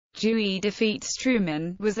"Dewey Defeats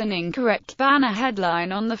Truman," was an incorrect banner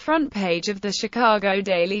headline on the front page of the Chicago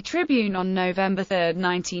Daily Tribune on November 3,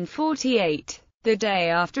 1948, the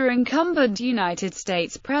day after incumbent United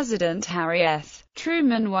States President Harry S.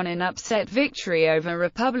 Truman won an upset victory over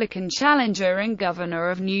Republican challenger and Governor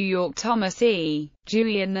of New York Thomas E.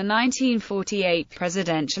 Dewey in the 1948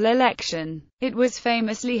 presidential election. It was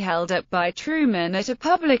famously held up by Truman at a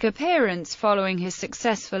public appearance following his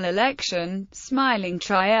successful election, smiling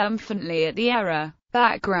triumphantly at the error.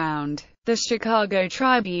 Background: the Chicago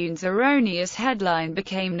Tribune's erroneous headline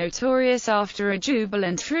became notorious after a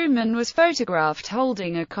jubilant Truman was photographed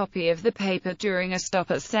holding a copy of the paper during a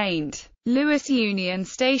stop at St. Louis Union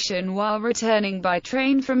Station while returning by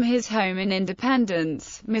train from his home in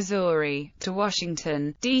Independence, Missouri, to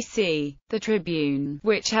Washington, D.C. The Tribune,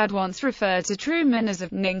 which had once referred to Truman as a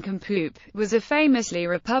nincompoop, was a famously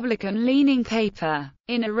Republican-leaning paper.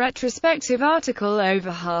 In a retrospective article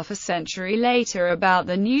over half a century later about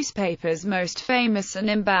the newspaper's most famous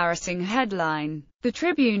and embarrassing headline, the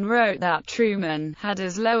Tribune wrote that Truman had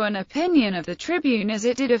as low an opinion of the Tribune as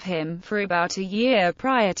it did of him for about a year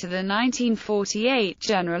prior to the 1948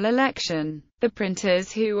 general election. The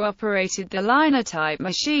printers who operated the linotype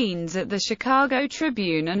machines at the Chicago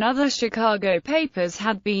Tribune and other Chicago papers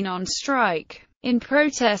had been on strike in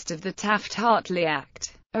protest of the Taft-Hartley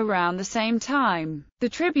Act. Around the same time, the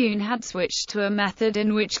Tribune had switched to a method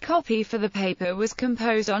in which copy for the paper was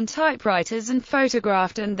composed on typewriters and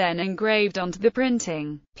photographed and then engraved onto the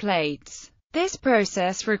printing plates. This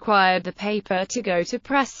process required the paper to go to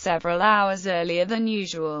press several hours earlier than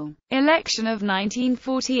usual. Election of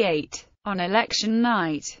 1948. On election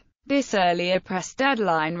night, this earlier press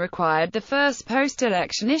deadline required the first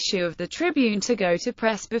post-election issue of the Tribune to go to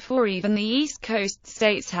press before even the East Coast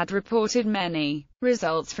states had reported many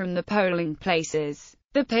results from the polling places.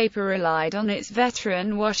 The paper relied on its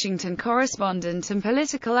veteran Washington correspondent and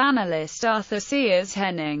political analyst Arthur Sears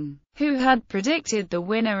Henning, who had predicted the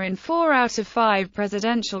winner in 4 out of 5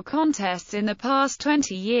 presidential contests in the past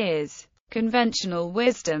 20 years. Conventional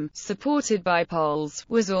wisdom, supported by polls,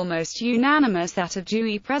 was almost unanimous that a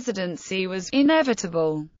Dewey presidency was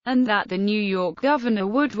inevitable, and that the New York governor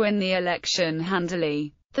would win the election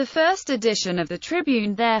handily. The first edition of the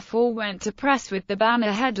Tribune therefore went to press with the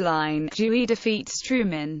banner headline, "Dewey Defeats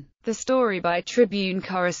Truman." The story by Tribune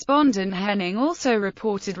correspondent Henning also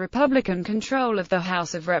reported Republican control of the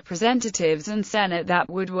House of Representatives and Senate that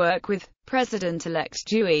would work with President-elect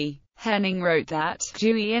Dewey. Henning wrote that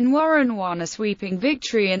Dewey and Warren won a sweeping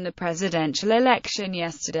victory in the presidential election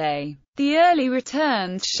yesterday. The early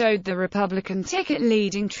returns showed the Republican ticket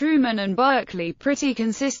leading Truman and Berkeley pretty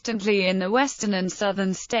consistently in the western and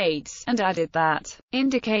southern states, and added that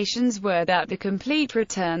indications were that the complete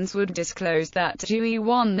returns would disclose that Dewey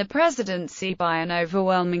won the presidency by an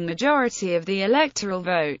overwhelming majority of the electoral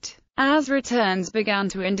vote. As returns began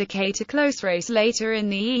to indicate a close race later in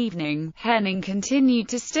the evening, Henning continued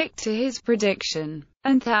to stick to his prediction,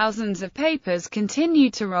 and thousands of papers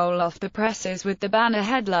continued to roll off the presses with the banner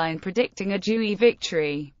headline predicting a Dewey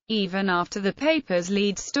victory, even after the paper's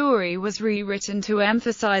lead story was rewritten to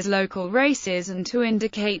emphasize local races and to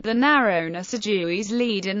indicate the narrowness of Dewey's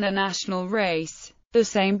lead in the national race. The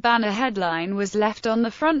same banner headline was left on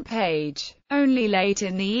the front page. Only late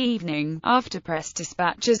in the evening, after press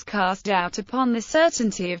dispatches cast doubt upon the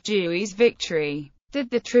certainty of Dewey's victory, did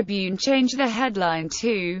the Tribune change the headline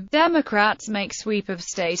to "Democrats Make Sweep of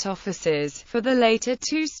State Offices" for the later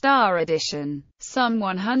two-star edition. Some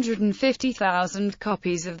 150,000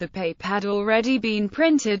 copies of the paper had already been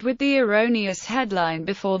printed with the erroneous headline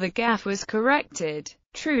before the gaffe was corrected.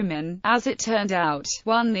 Truman, as it turned out,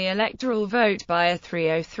 won the electoral vote by a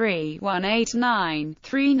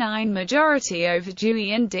 303-189-39 majority over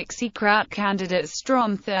Dewey and Dixiecrat candidate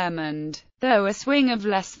Strom Thurmond, though a swing of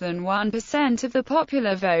less than 1% of the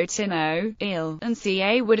popular vote in O, and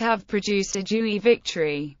CA would have produced a Dewey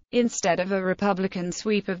victory, instead of a Republican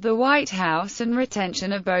sweep of the White House and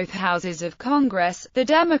retention of both houses of Congress. The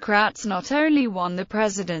Democrats not only won the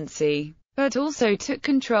presidency, but also took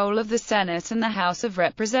control of the Senate and the House of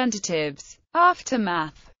Representatives.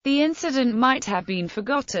 Aftermath: the incident might have been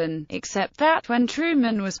forgotten, except that when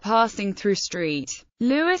Truman was passing through St.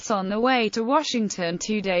 Louis on the way to Washington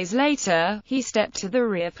 2 days later, he stepped to the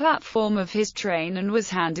rear platform of his train and was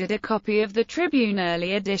handed a copy of the Tribune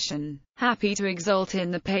early edition. Happy to exult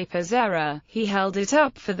in the paper's error, he held it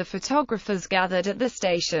up for the photographers gathered at the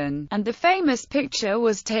station, and the famous picture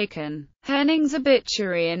was taken. Henning's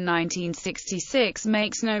obituary in 1966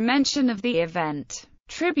 makes no mention of the event.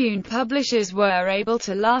 Tribune publishers were able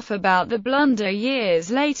to laugh about the blunder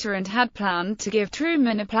years later and had planned to give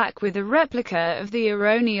Truman a plaque with a replica of the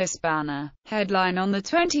erroneous banner headline on the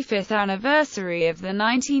 25th anniversary of the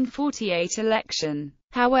 1948 election.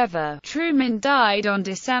 However, Truman died on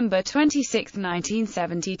December 26,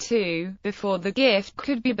 1972, before the gift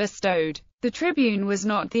could be bestowed. The Tribune was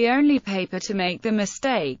not the only paper to make the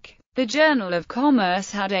mistake. The Journal of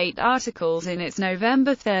Commerce had 8 articles in its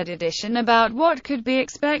November 3 edition about what could be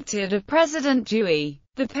expected of President Dewey.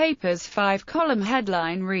 The paper's 5-column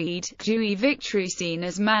headline read, "Dewey Victory Seen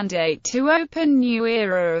as Mandate to Open New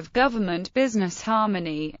Era of Government Business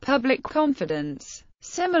Harmony, Public Confidence."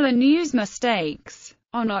 Similar news mistakes.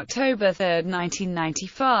 On October 3,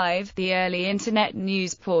 1995, the early Internet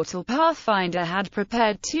news portal Pathfinder had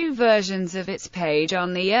prepared 2 versions of its page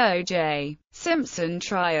on the O.J. Simpson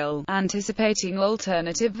trial, anticipating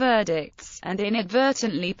alternative verdicts, and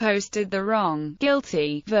inadvertently posted the wrong,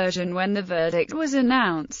 guilty, version when the verdict was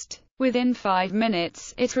announced. Within 5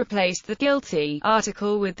 minutes, it replaced the guilty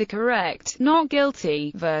article with the correct, not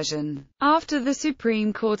guilty, version. After the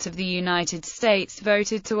Supreme Court of the United States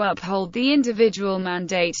voted to uphold the individual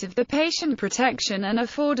mandate of the Patient Protection and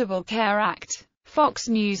Affordable Care Act, Fox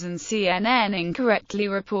News and CNN incorrectly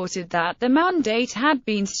reported that the mandate had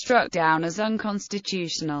been struck down as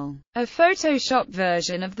unconstitutional. A photoshopped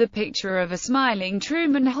version of the picture of a smiling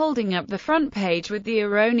Truman holding up the front page with the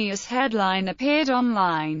erroneous headline appeared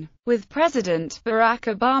online, with President Barack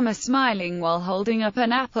Obama smiling while holding up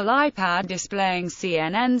an Apple iPad displaying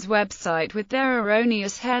CNN's website with their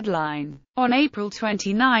erroneous headline. On April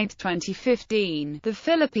 29, 2015, the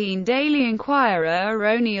Philippine Daily Inquirer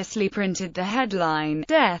erroneously printed the headline,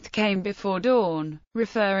 "Death Came Before Dawn,"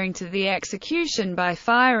 referring to the execution by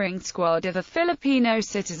firing squad of a Filipino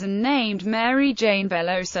citizen named Mary Jane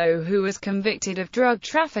Veloso, who was convicted of drug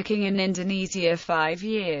trafficking in Indonesia 5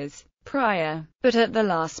 years prior. But at the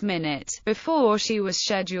last minute, before she was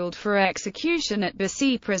scheduled for execution at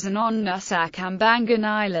Basi Prison on Nusa Kambangan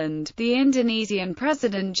Island, the Indonesian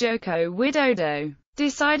President Joko Widodo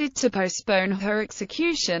decided to postpone her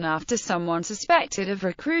execution after someone suspected of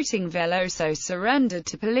recruiting Veloso surrendered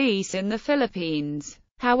to police in the Philippines.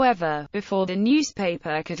 However, before the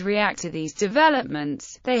newspaper could react to these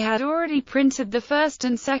developments, they had already printed the first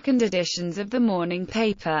and second editions of the morning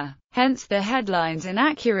paper, hence the headline's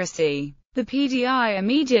inaccuracy. The PDI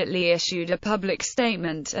immediately issued a public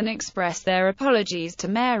statement and expressed their apologies to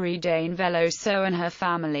Mary Jane Veloso and her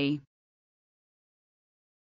family.